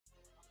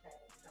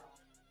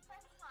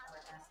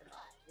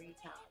3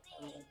 times.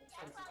 I mean, the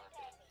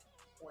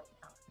 4th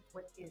time.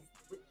 What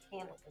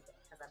candle is it?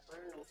 Because I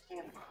burn those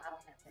candles. I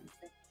don't have any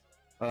sense.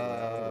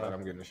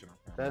 I'm getting this shit on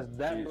camera. That's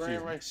that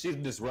brand right. She's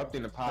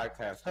disrupting the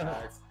podcast,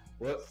 guys.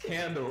 What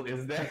candle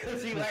is that?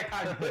 She like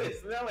how good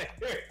it smells.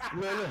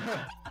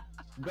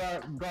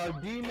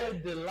 Gardenia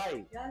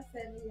Delight. Y'all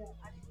send me up.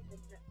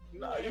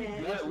 I didn't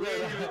even know. No, we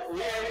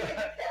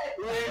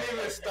ain't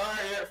even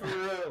started yet for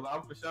real.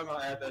 I'm for sure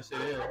gonna add that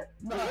shit in.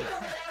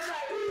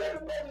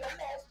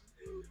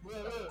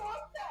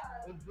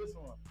 It's this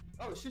one.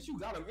 Oh shit, you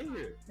got them in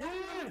here. That's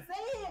what I'm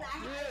saying. I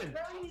had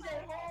berries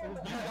at home.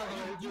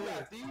 You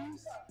got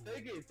these?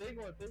 Take it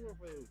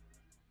for you.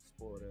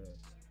 Spoiled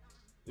ass.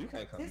 You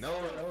can't come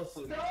nowhere else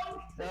with me.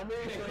 That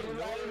means when you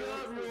light it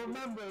up, you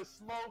remember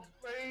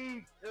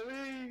SmokeBreak.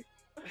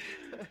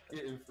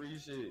 Getting free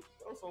shit.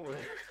 Go somewhere.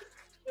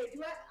 Wait,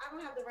 I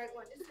don't have the right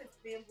one. This is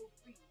bamboo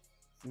freeze.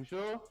 You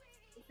sure?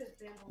 This is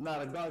bamboo. Nah,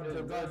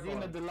 the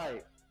Gardenia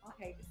Delight.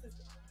 Okay, this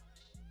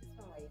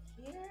one right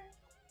here.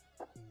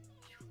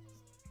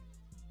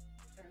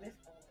 Turn this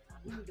on.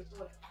 You need to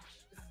put it.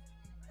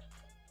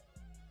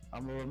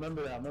 I'm gonna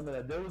remember that. I remember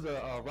that. There was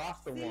a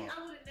roster one. See, I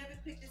would have never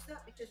picked this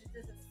up because it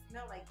doesn't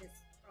smell like this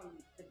from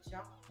the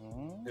jump.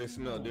 Mm-hmm. It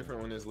smells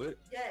different when it's lit?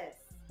 Yes.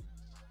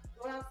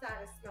 Go outside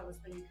and smell this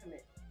when you come in.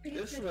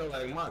 It smells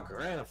like my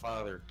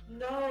grandfather.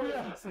 No.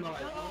 It smells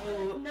like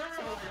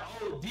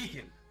old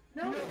deacon.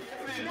 No. You know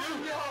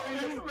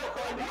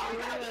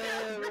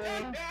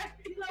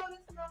what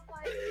it smells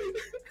like?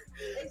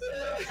 It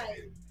smells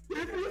like.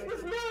 It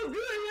smells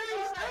good,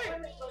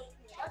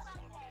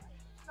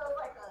 Smells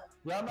like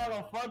a. Y'all not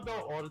on front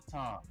door all the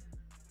time.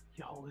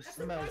 Yo, it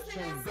smells so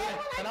good.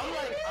 And I'm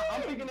like,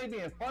 I'm thinking they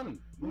being funny.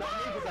 You know what I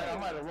mean? Cause like I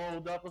might have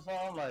rolled up or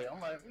something. I'm like,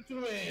 what you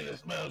mean it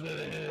smells good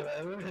in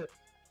here?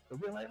 They'll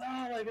be like,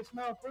 no, like it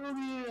smells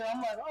fruity.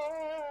 I'm like,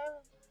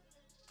 oh.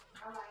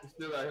 You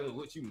still out here with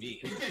what you mean.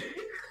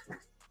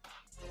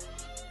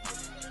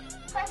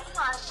 Press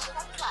 1,